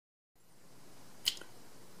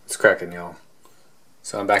cracking, y'all?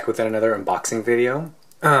 So I'm back with another unboxing video.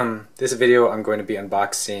 This video I'm going to be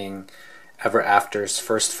unboxing EverAfter's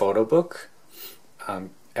first photo book.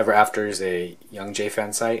 EverAfter is a Youngjae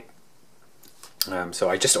Fansite. So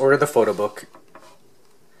I just ordered the photo book,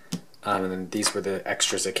 and then these were the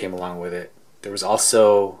extras that came along with it. There was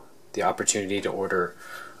also the opportunity to order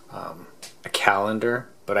a calendar,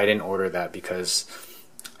 but I didn't order that because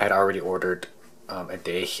I had already ordered a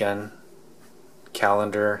Daehyun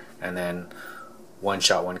calendar, and then One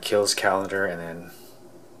Shot One Kills calendar, and then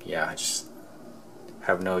yeah, I just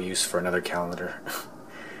have no use for another calendar.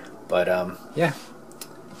 But yeah,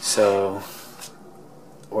 so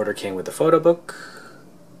order came with the photo book,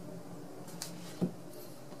 and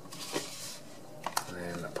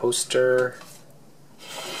then a poster,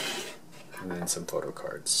 and then some photo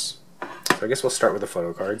cards. So I guess we'll start with the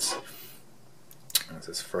photo cards. This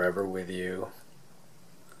is Forever With You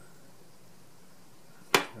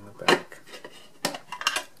in the back.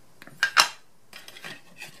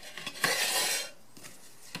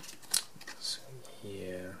 So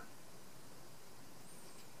yeah.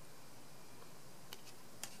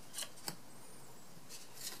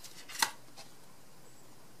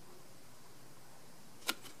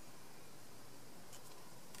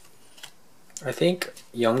 I think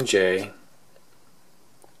Youngjae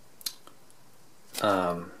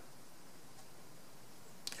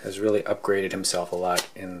has really upgraded himself a lot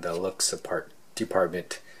in the looks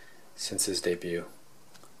department since his debut.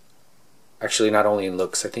 Actually, not only in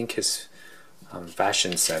looks, I think his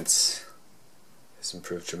fashion sense has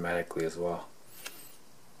improved dramatically as well.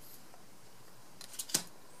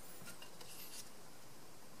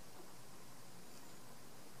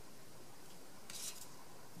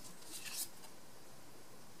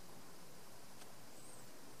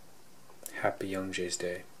 Happy Youngjae's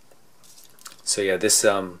Day. So yeah, this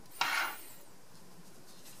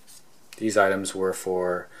these items were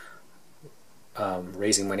for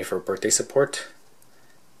raising money for birthday support.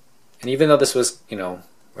 And even though this was, you know,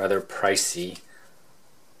 rather pricey,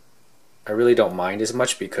 I really don't mind as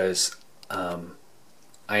much because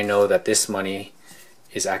I know that this money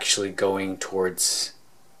is actually going towards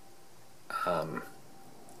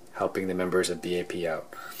helping the members of B.A.P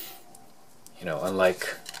out. You know, unlike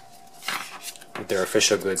with their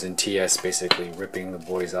official goods and TS basically ripping the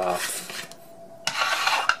boys off.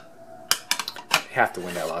 You have to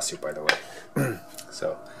win that lawsuit, by the way.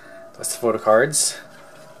 So that's the photo cards.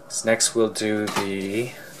 So next we'll do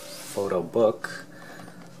the photo book.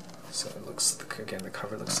 So it looks, again, the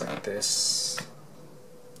cover looks like this.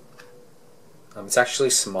 It's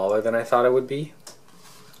actually smaller than I thought it would be.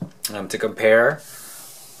 To compare,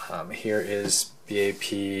 here is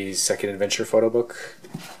B.A.P's second adventure photo book.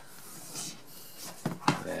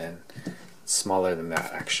 And it's smaller than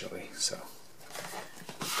that actually. So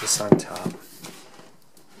this on top.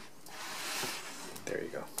 There you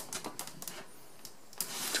go.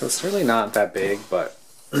 So it's really not that big, but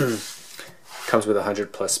comes with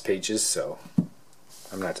 100+ pages, so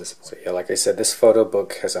I'm not disappointed. So yeah, like I said, this photo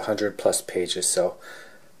book has 100+ pages, so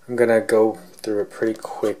I'm gonna go through it pretty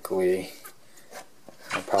quickly.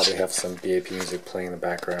 I'll probably have some B.A.P music playing in the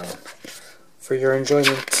background for your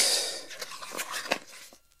enjoyment.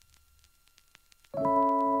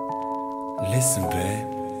 Listen, babe,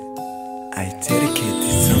 I dedicate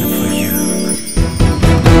this song for you.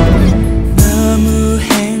 너무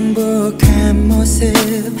행복한 모습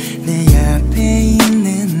내 옆에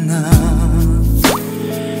있는 너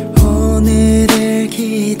오늘을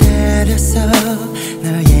기다렸어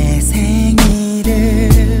너의 생일을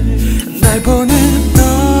날 보는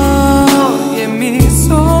너의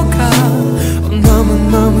미소가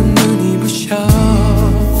너무너무 눈이 부셔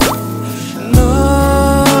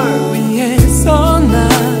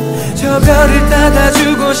저 별을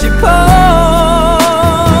닫아주고 싶어.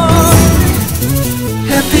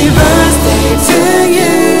 Happy birthday to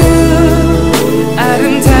you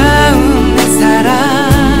아름다운 내 사랑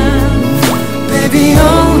Baby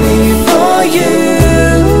only for you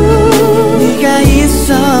네가 있어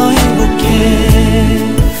행복해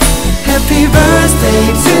Happy birthday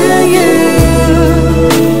to you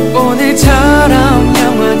오늘처럼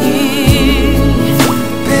영원히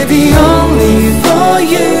Baby only for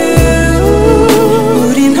you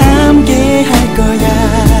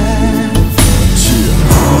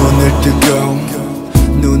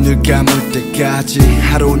눈을 감을 때까지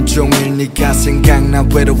하루 온종일 네가 생각나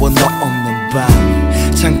외로워 너 없는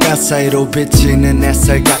밤 창가 사이로 비치는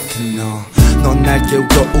햇살 같은 넌 날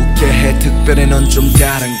깨우고 웃게 해 특별히 넌 좀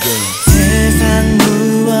다른 걸 세상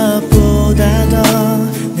무엇보다도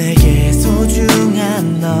내게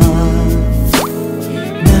소중한 널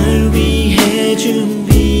위해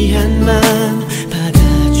준비한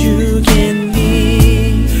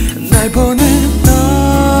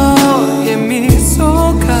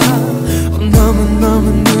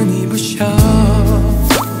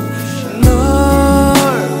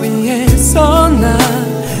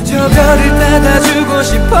안아주고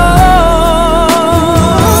싶어.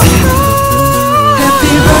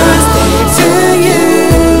 Happy birthday to you.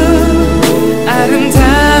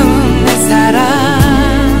 아름다운 내 사랑.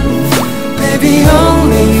 Baby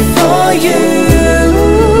only for you.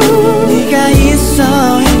 네가 있어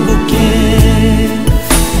행복해.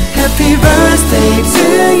 Happy birthday to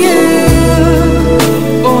you.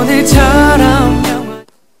 오늘처럼.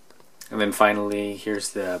 And then finally,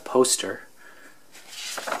 here's the poster.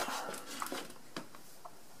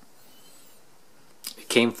 It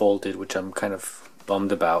came folded, which I'm kind of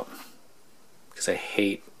bummed about because I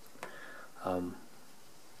hate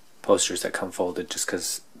posters that come folded just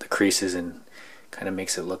because the creases and kind of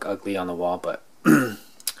makes it look ugly on the wall, but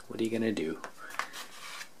what are you gonna do?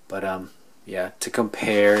 But yeah, to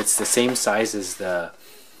compare, it's the same size as the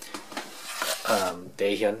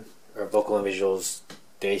Daehyun, or Vocal and Visuals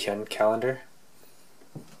Daehyun calendar.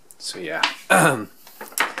 So yeah,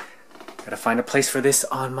 gotta find a place for this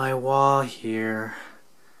on my wall here.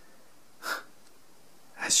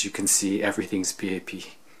 As you can see, everything's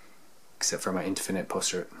B.A.P except for my Infinite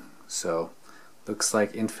poster. So looks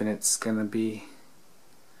like Infinite's gonna be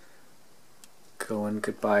going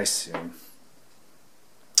goodbye soon.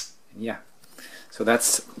 And yeah, so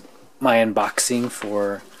that's my unboxing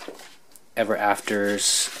for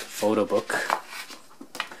EverAfter's Photobook.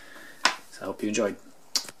 So I hope you enjoyed.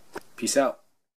 Peace out.